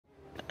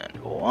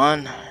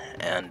one,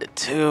 and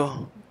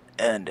two,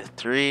 and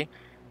three.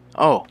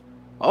 Oh,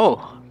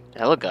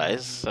 hello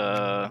guys.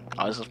 I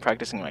was just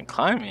practicing my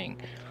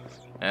climbing,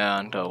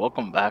 and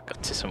welcome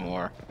back to some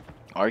more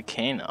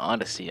Arcane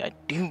Odyssey. I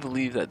do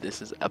believe that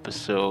this is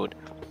episode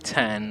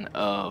 10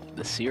 of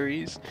the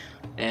series,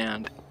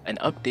 and an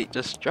update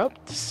just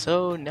dropped,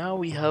 so now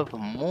we have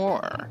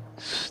more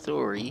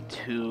story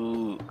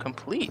to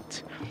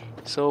complete.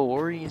 So,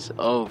 Worries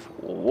of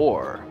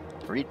War.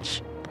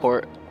 Reach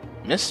Port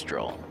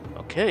Mistral.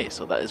 Okay,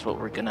 so that is what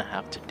we're gonna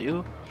have to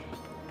do.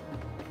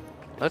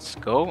 Let's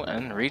go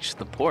and reach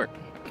the port.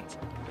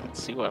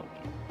 Let's see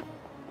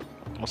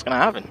what's gonna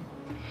happen.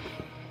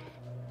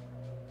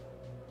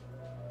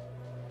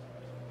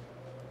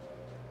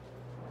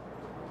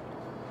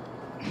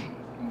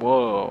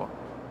 Whoa,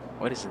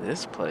 what is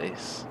this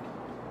place?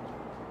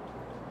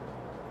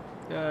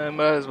 Yeah, I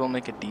might as well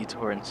make a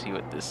detour and see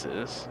what this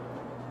is.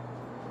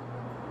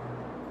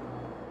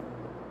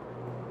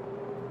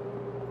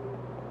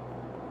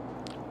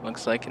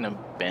 Looks like an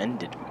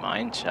abandoned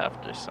mine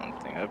shaft or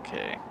something.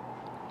 Okay.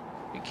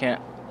 We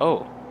can't...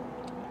 Oh.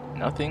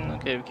 Nothing?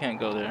 Okay, we can't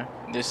go there.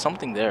 There's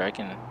something there. I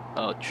can...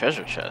 Oh,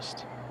 treasure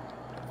chest.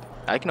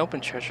 I can open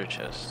treasure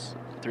chests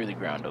through the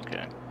ground.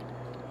 Okay.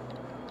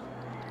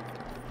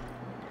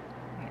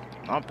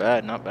 Not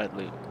bad. Not bad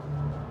loot.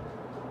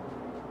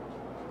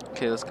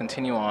 Okay, let's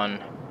continue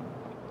on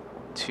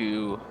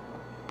to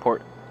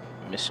Port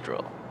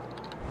Mistral.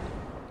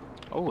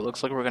 Oh,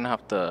 looks like we're gonna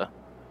have to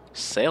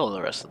sail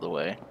the rest of the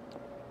way.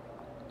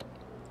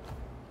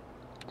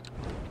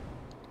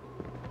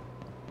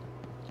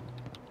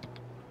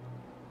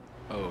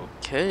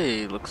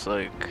 Okay, looks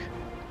like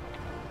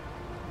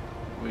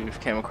we've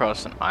came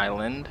across an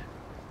island,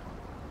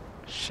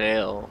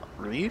 shale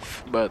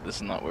reef, but this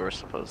is not where we're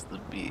supposed to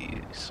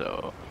be,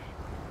 so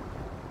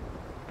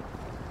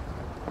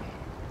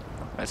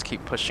let's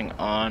keep pushing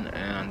on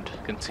and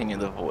continue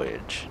the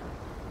voyage.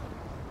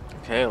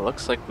 Okay,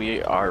 looks like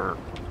we are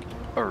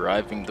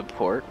arriving the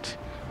port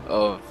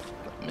of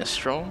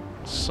Mistral,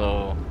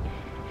 so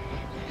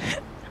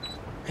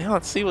yeah,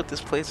 let's see what this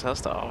place has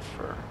to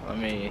offer. Let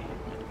me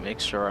make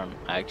sure I'm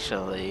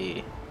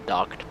actually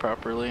docked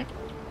properly.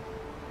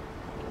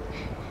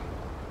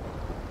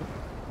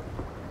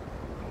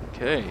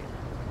 Okay,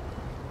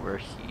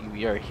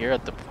 we are here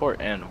at the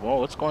port, and whoa,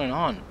 what's going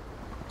on?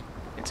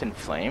 It's in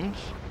flames?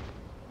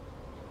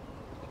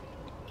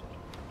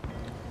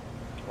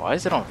 Why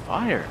is it on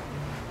fire?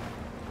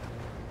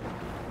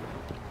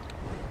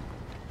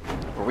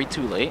 Were we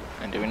too late?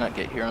 And did we not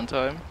get here on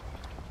time?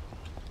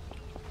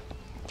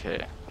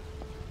 Okay.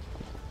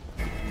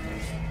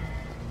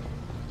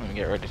 Let me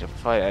get ready to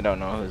fight. I don't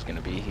know who's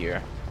gonna be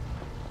here.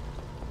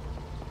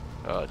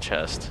 Oh,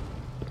 chest.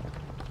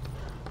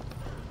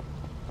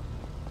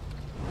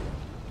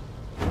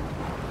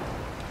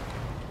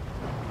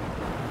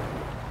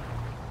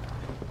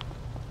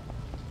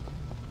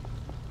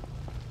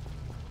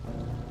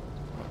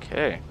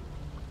 Okay.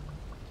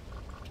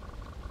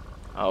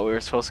 Oh, we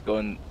were supposed to go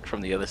in from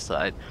the other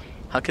side.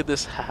 How could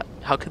this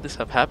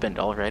have happened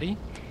already?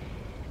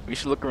 We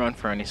should look around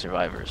for any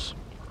survivors.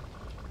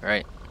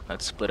 Alright,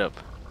 let's split up.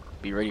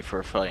 Be ready for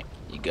a fight,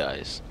 you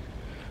guys.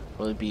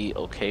 Will it be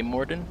okay,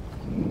 Morden?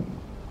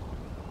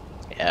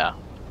 Yeah,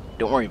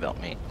 don't worry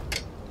about me.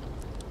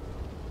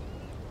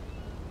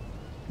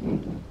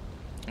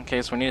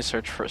 Okay, so we need to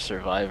search for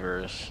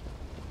survivors.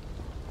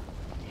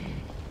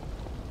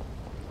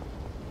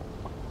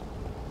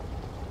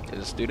 Is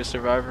this dude a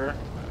survivor?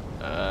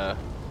 I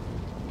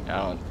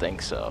don't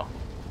think so.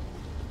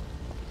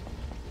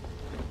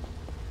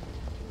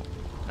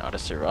 Not a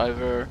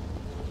survivor.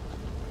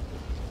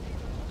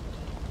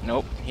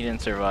 Nope, he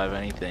didn't survive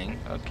anything.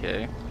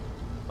 Okay.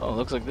 Oh,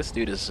 looks like this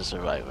dude is a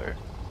survivor.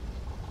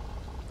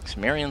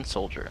 Sumerian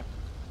soldier.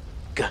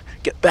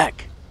 Get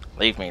back!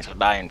 Leave me to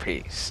die in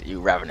peace,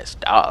 you ravenous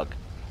dog.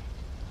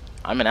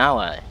 I'm an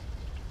ally.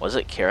 Was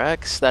it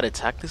Kerax that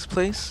attacked this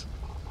place?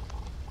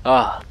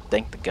 Ah,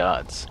 thank the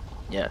gods.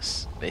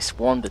 Yes, they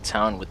swarmed the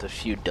town with a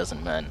few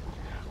dozen men.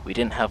 We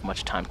didn't have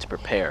much time to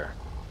prepare.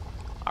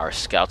 Our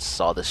scouts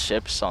saw the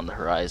ships on the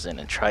horizon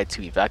and tried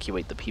to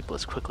evacuate the people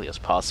as quickly as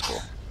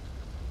possible.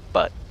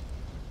 But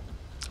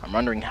I'm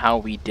wondering how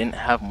we didn't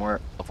have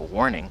more of a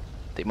warning.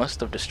 They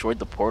must have destroyed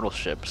the portal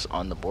ships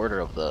on the border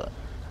of the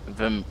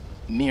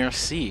Vimir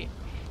Sea.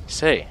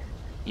 Say,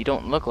 you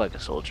don't look like a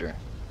soldier.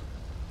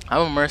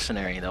 I'm a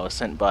mercenary that was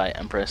sent by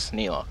Empress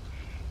Neela.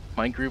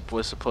 My group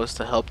was supposed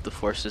to help the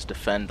forces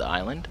defend the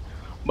island,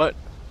 but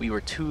we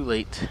were too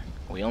late.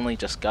 We only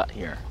just got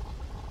here.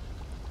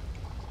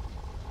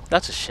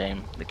 That's a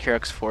shame. The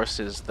Kerax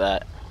forces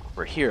that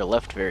were here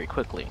left very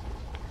quickly.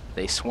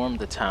 They swarmed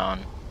the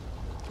town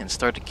and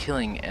started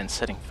killing and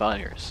setting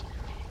fires.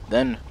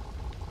 Then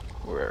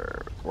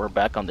we're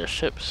back on their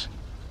ships.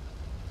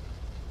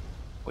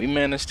 We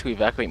managed to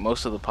evacuate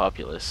most of the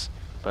populace,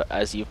 but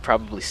as you've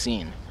probably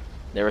seen,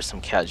 there were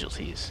some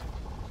casualties.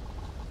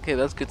 Okay,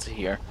 that's good to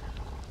hear.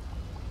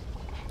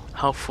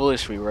 How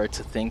foolish we were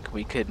to think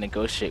we could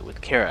negotiate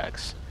with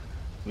Kerax.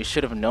 We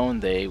should have known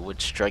they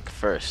would strike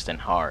first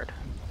and hard.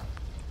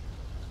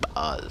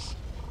 Oz.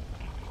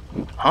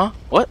 Huh?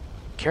 What?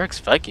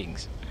 Kerax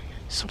Vikings?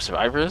 Some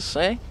survivors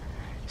say?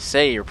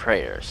 Say your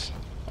prayers.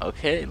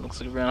 Okay, looks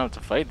like we're gonna have to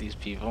fight these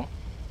people.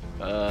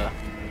 Okay.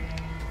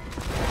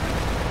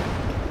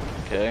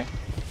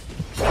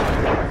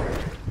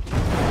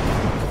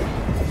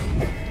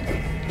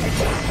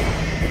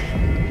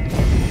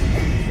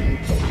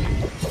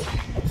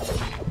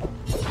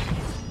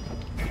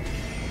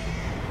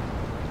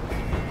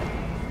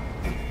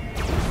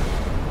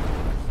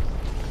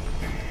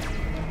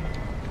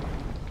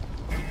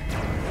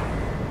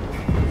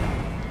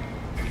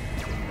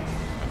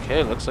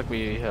 Okay, looks like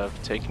we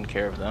have taken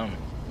care of them.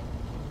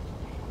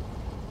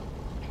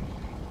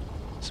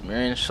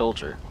 Sumerian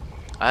soldier.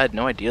 I had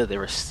no idea there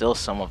were still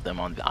some of them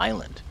on the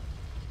island.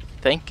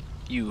 Thank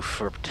you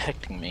for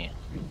protecting me.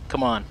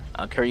 Come on,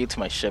 I'll carry you to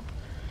my ship.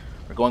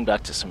 We're going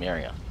back to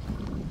Sumeria.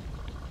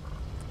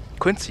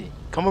 Quincy,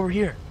 come over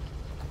here.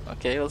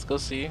 Okay, let's go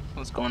see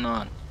what's going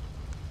on.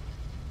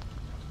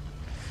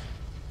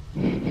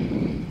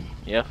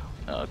 Yep.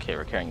 Okay,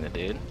 we're carrying the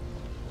dude.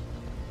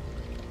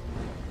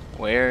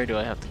 Where do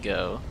I have to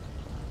go?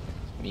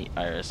 Meet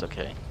Iris,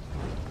 okay.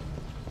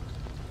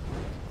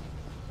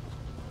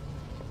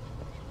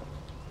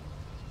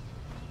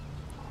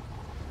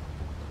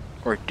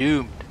 We're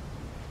doomed.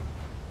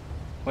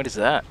 What is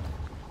that?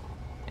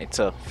 It's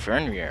a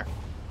Fenrir,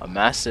 a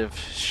massive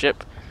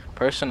ship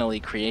personally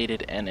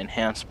created and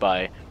enhanced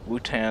by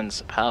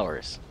Wutan's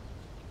powers.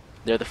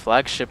 They're the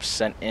flagships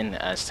sent in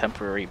as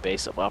temporary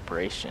base of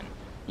operation,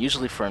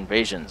 usually for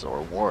invasions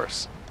or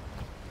wars.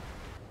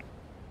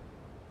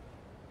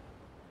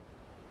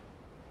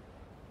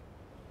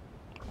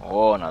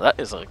 Oh, now that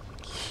is a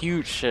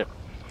huge ship.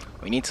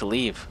 We need to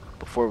leave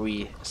before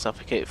we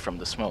suffocate from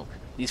the smoke.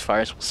 These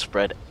fires will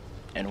spread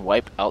and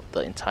wipe out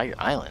the entire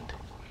island.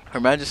 Her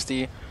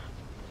Majesty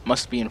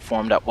must be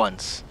informed at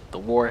once. The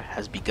war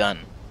has begun.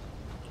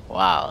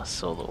 Wow,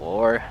 so the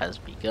war has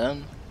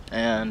begun,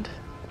 and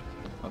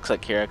looks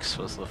like Kerax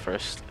was the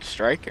first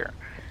striker.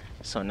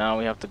 So now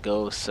we have to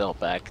go sail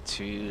back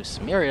to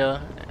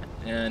Sumeria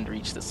and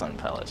reach the Sun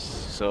Palace.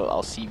 So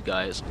I'll see you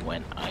guys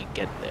when I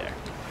get there.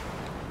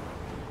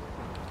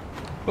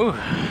 Whew,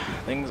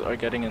 things are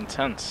getting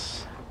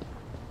intense.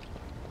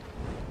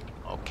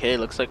 Okay,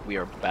 looks like we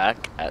are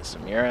back at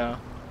Sumeria.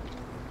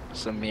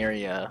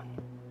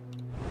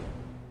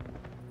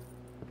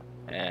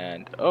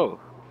 And, oh,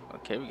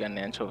 okay, we got an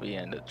anchovy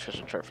and a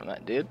treasure chart from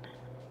that dude.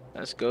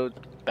 Let's go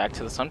back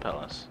to the Sun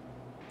Palace.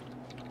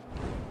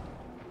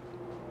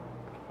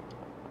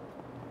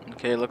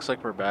 Okay, looks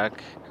like we're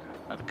back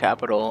at the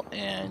capital,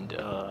 and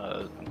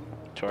to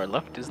our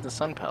left is the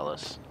Sun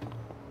Palace.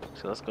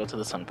 So let's go to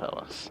the Sun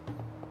Palace.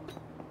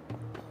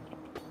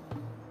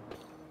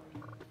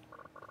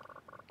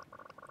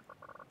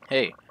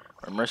 Hey,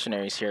 our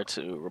mercenaries here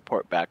to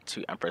report back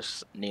to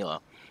Empress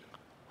Neela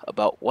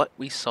about what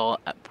we saw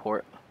at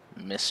Port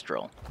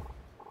Mistral.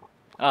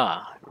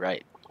 Ah,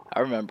 right. I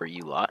remember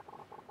you lot.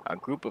 A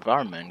group of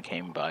our men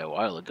came by a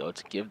while ago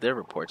to give their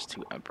reports to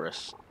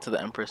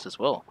the Empress as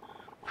well.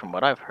 From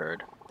what I've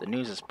heard, the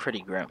news is pretty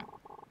grim.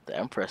 The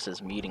Empress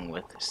is meeting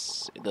with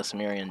the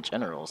Sumerian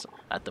generals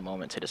at the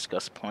moment to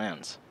discuss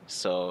plans.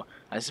 So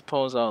I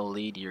suppose I'll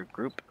lead your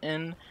group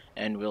in,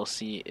 and we'll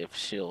see if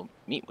she'll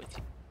meet with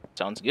you.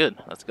 Sounds good.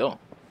 Let's go.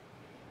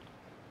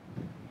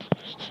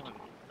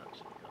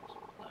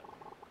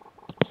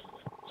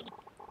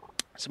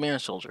 Sumerian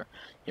soldier,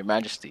 Your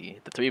Majesty,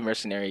 the 3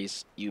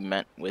 mercenaries you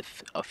met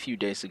with a few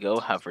days ago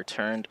have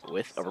returned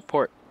with a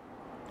report.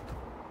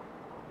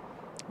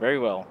 Very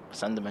well.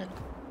 Send them in.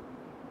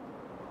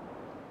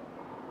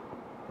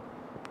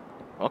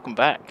 Welcome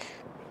back.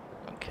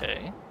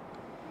 Okay.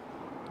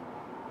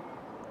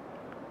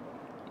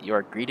 You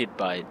are greeted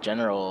by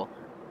General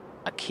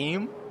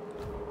Akim,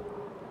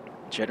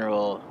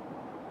 General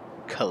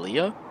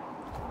Kalia,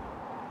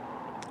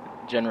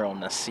 General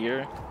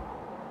Nasir,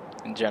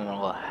 and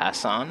General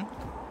Hassan,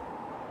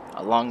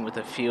 along with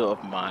a few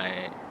of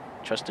my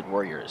trusted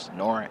warriors,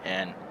 Nor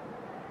and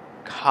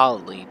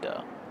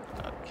Khalida.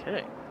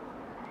 Okay.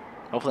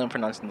 Hopefully I'm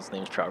pronouncing these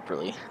names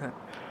properly.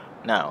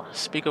 Now,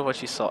 speak of what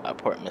you saw at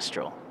Port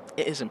Mistral.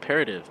 It is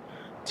imperative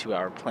to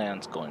our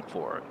plans going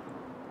forward.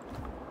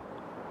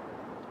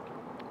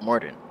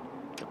 Morden,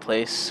 the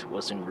place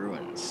was in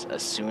ruins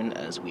as soon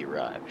as we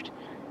arrived.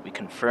 We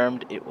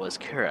confirmed it was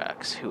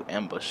Kerax who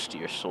ambushed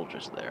your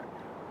soldiers there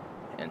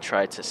and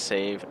tried to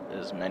save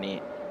as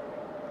many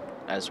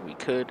as we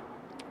could.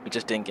 We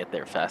just didn't get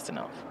there fast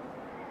enough.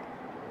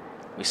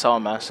 We saw a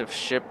massive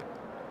ship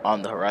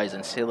on the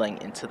horizon sailing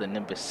into the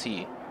Nimbus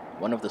Sea.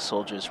 One of the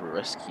soldiers were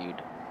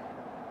rescued.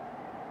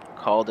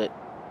 Called it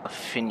a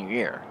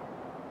Fenrir.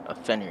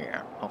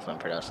 Hopefully I'm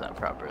pronouncing that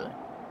properly.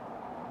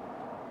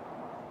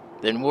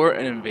 Then war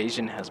and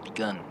invasion has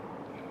begun.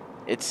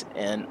 It's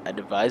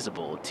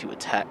inadvisable to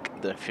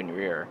attack the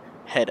Fenrir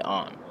head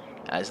on,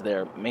 as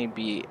there may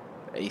be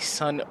a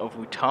son of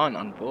Wutan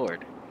on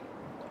board.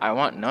 I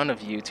want none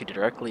of you to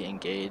directly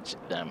engage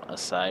them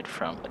aside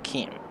from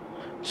Akim,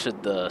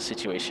 should the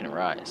situation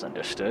arise.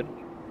 Understood?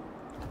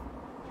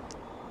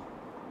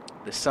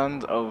 The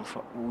sons of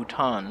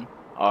Wutan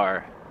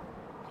are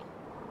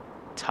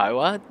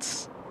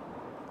Taiwats,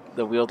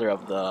 the wielder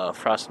of the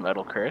Frost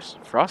Metal Curse.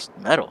 Frost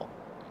Metal?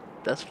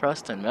 That's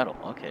Frost and Metal,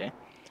 okay.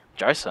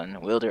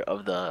 Jarsun, wielder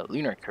of the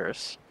Lunar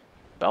Curse.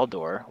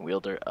 Baldur,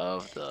 wielder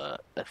of the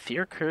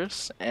Aether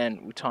Curse.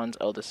 And Wutan's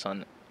eldest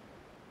son,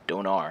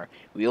 Donar,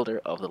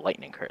 wielder of the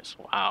Lightning Curse.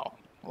 Wow.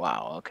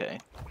 Wow, okay.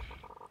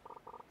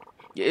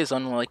 It is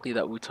unlikely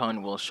that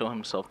Wutan will show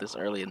himself this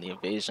early in the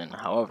invasion.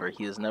 However,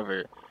 he is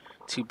never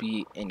to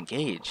be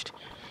engaged.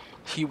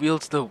 He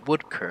wields the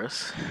Wood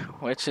Curse,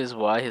 which is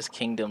why his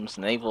kingdom's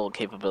naval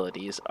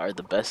capabilities are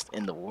the best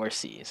in the war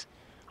seas.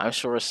 I'm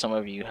sure some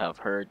of you have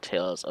heard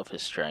tales of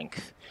his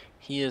strength.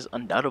 He is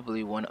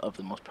undoubtedly one of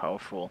the most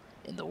powerful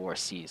in the war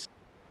seas.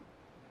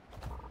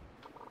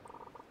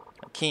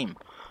 Akeem,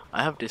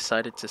 I have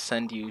decided to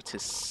send you to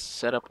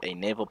set up a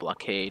naval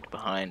blockade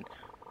behind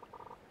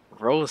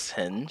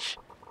Rosehenge,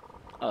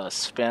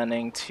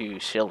 spanning to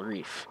Shell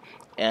Reef,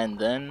 and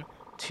then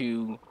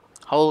to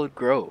Hollowed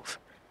Grove.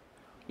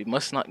 We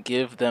must not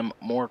give them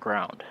more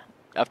ground.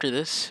 After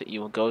this, you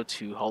will go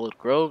to Hollowed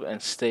Grove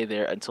and stay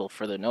there until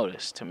further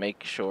notice to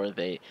make sure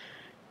they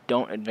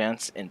don't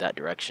advance in that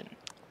direction.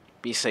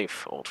 Be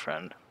safe, old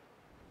friend.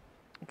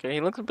 Okay,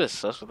 he looks a bit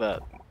sus with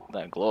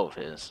that glow of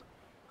his.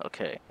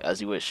 Okay,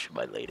 as you wish,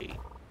 my lady.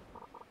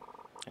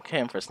 Okay,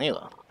 Empress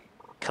Neela.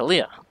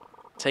 Kalia,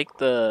 take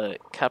the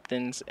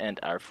captains and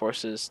our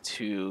forces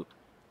to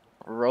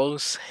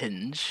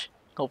Rosehenge.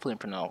 Hopefully I'm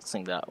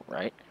pronouncing that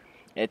right.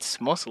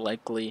 It's most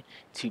likely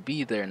to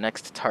be their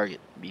next target.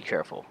 Be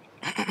careful.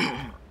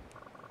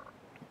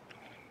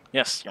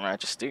 Yes, Your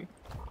Majesty.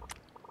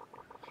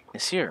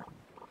 Monsieur,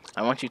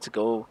 I want you to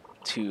go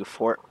to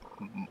Fort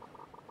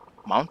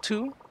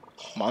Montu,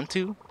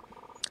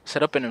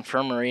 set up an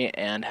infirmary,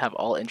 and have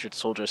all injured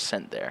soldiers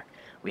sent there.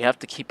 We have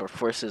to keep our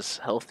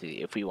forces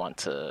healthy if we want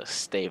to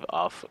stave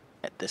off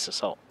at this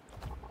assault.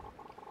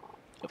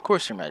 Of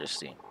course, Your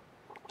Majesty.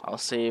 I'll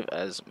save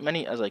as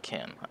many as I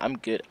can. I'm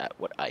good at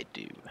what I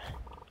do.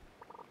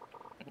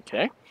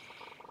 Okay.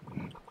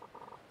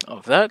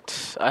 Of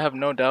that, I have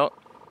no doubt.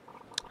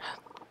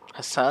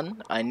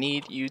 Hassan, I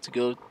need you to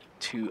go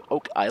to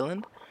Oak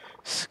Island,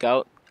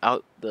 scout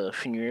out the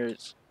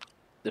Fenrir's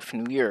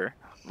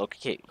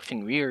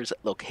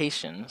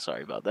location,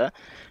 sorry about that,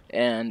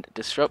 and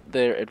disrupt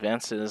their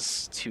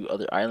advances to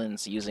other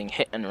islands using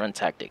hit and run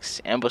tactics.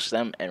 Ambush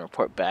them and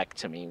report back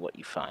to me what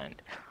you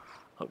find.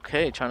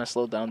 Okay, trying to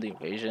slow down the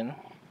invasion.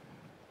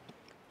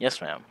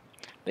 Yes, ma'am.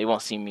 They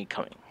won't see me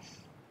coming.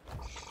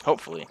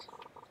 Hopefully.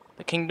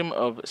 The Kingdom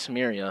of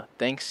Cimmeria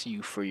thanks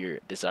you for your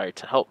desire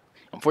to help.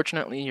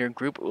 Unfortunately, your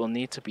group will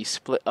need to be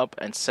split up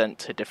and sent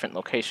to different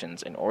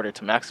locations in order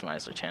to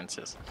maximize their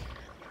chances.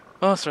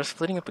 Oh, so we're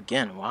splitting up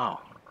again.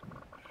 Wow.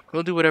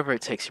 We'll do whatever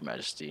it takes, Your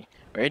Majesty.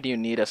 Where do you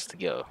need us to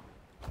go?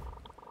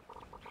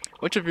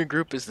 Which of your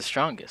group is the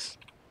strongest?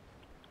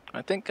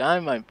 I think I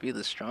might be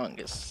the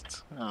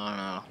strongest. I don't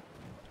know.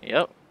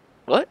 Yep.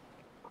 What?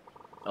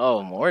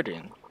 Oh,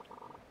 Morden.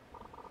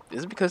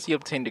 Is it because you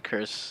obtained a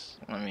curse?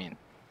 I mean...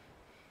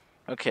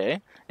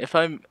 Okay. If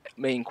I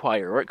may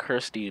inquire, what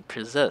curse do you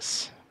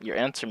possess? Your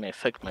answer may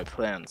affect my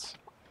plans.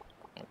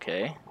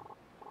 Okay.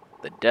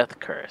 The Death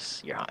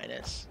Curse, Your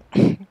Highness.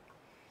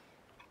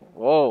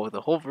 Whoa,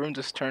 the whole room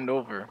just turned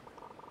over.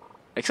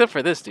 Except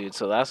for this dude,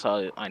 so that's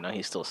how I know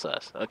he's still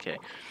sus. Okay.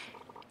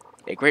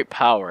 A great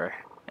power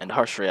and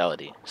harsh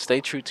reality.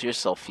 Stay true to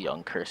yourself,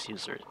 young curse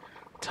user.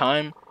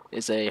 Time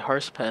is a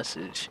harsh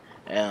passage,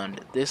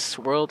 and this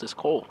world is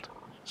cold.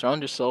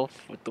 Surround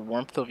yourself with the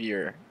warmth of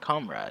your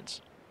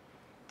comrades.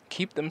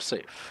 Keep them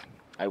safe.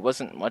 I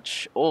wasn't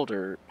much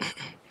older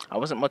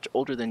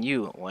than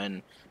you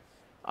when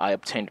I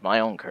obtained my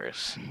own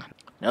curse.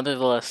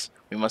 Nevertheless,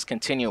 we must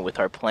continue with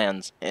our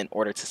plans in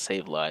order to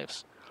save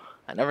lives.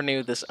 I never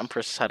knew this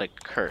Empress had a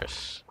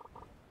curse.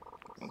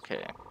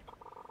 Okay.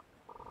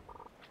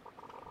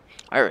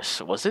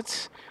 Iris, was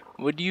it?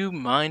 Would you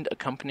mind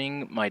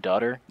accompanying my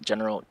daughter,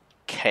 General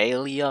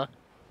Kalia?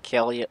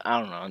 I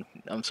don't know.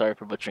 I'm sorry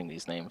for butchering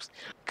these names.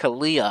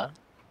 Kalia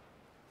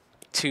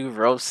to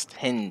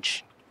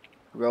Rosehenge.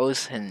 Your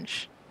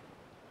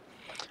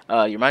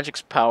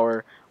magic's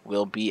power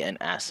will be an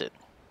asset.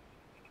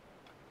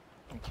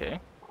 Okay.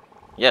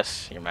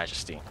 Yes, Your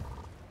Majesty.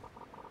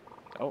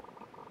 Oh,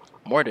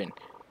 Morden,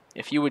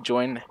 if you would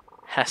join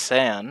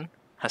Hassan,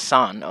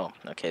 oh,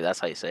 okay,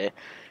 that's how you say it.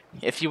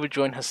 If you would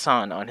join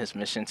Hassan on his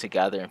mission to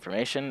gather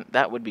information,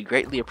 that would be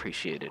greatly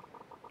appreciated.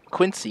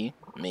 Quincy,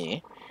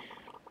 me,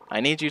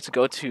 I need you to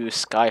go to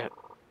Sky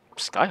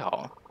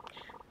Hall.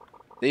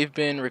 They've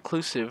been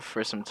reclusive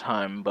for some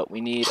time, but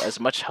we need as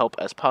much help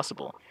as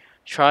possible.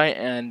 Try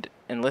and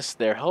enlist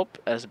their help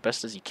as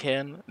best as you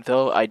can,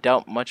 though I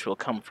doubt much will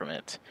come from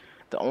it.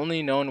 The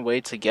only known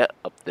way to get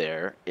up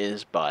there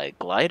is by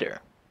glider.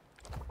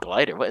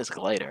 Glider? What is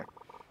glider?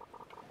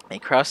 A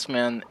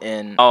craftsman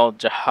in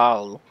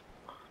Al-Jahal,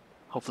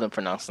 hopefully I'm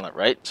pronouncing that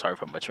right, sorry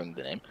if I'm butchering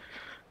the name,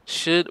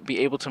 should be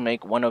able to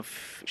make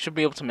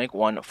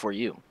one for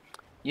you.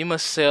 You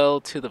must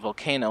sail to the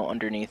volcano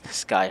underneath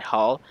Sky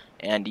Hall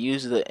and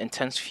use the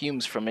intense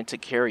fumes from it to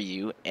carry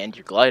you and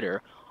your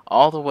glider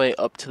all the way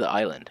up to the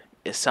island.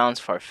 It sounds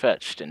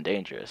far-fetched and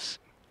dangerous.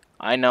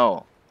 I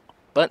know,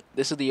 but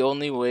this is the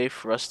only way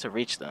for us to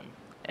reach them,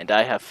 and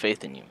I have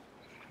faith in you.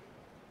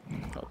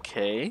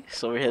 Okay,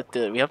 so we have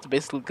to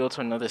basically go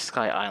to another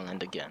Sky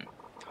Island again.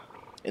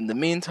 In the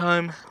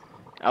meantime,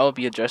 I will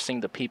be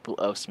addressing the people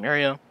of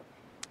Samaria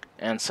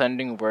and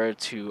sending word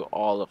to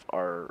all of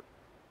our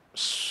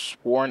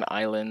sworn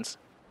islands.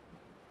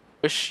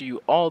 Wish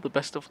you all the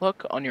best of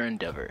luck on your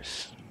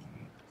endeavors.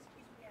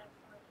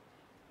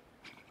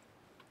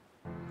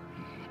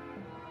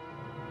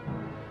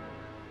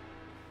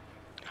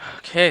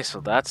 Okay,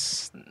 so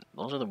those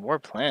are the war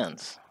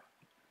plans.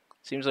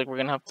 Seems like we're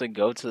gonna have to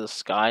go to the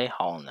Sky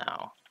Hall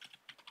now.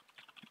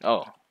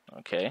 Oh,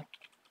 okay.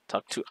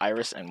 Talk to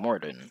Iris and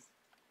Morden.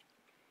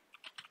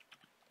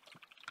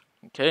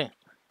 Okay,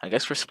 I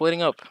guess we're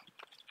splitting up.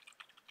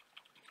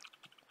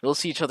 We'll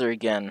see each other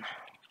again.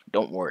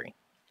 Don't worry.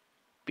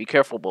 Be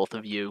careful, both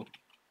of you.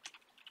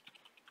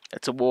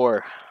 It's a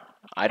war.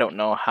 I don't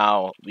know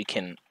how we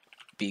can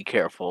be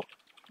careful.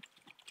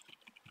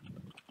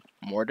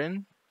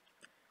 Morden?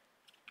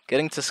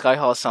 Getting to Sky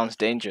Hall sounds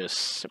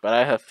dangerous, but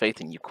I have faith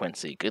in you,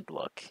 Quincy. Good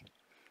luck.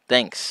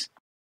 Thanks.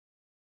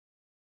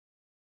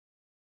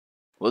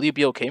 Will you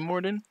be okay,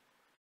 Morden?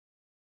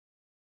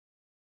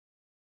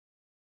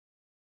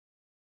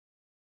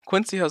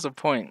 Quincy has a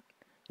point.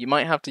 You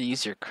might have to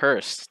use your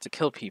curse to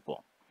kill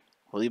people.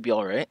 Will you be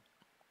alright?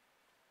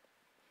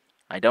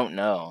 I don't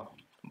know,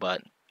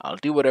 but I'll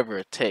do whatever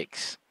it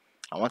takes.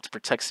 I want to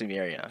protect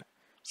Samaria,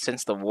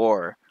 since this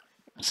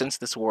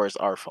war is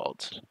our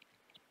fault.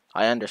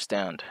 I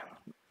understand,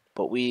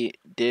 but we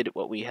did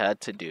what we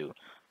had to do.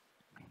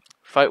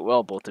 Fight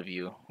well, both of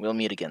you. We'll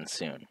meet again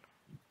soon.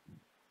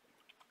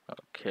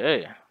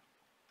 Okay.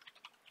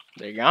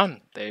 They're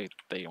gone. They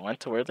went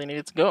to where they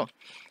needed to go.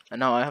 And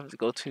now I have to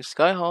go to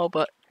Sky Hall,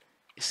 but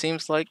it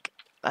seems like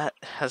that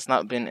has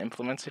not been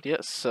implemented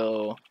yet,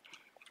 so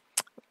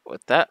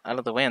with that out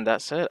of the way and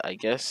that said, I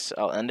guess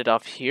I'll end it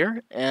off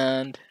here,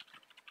 and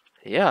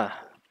yeah,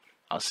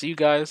 I'll see you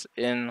guys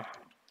in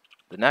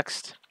the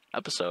next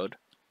episode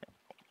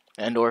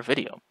and or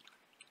video.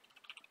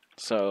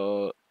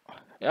 So,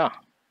 yeah.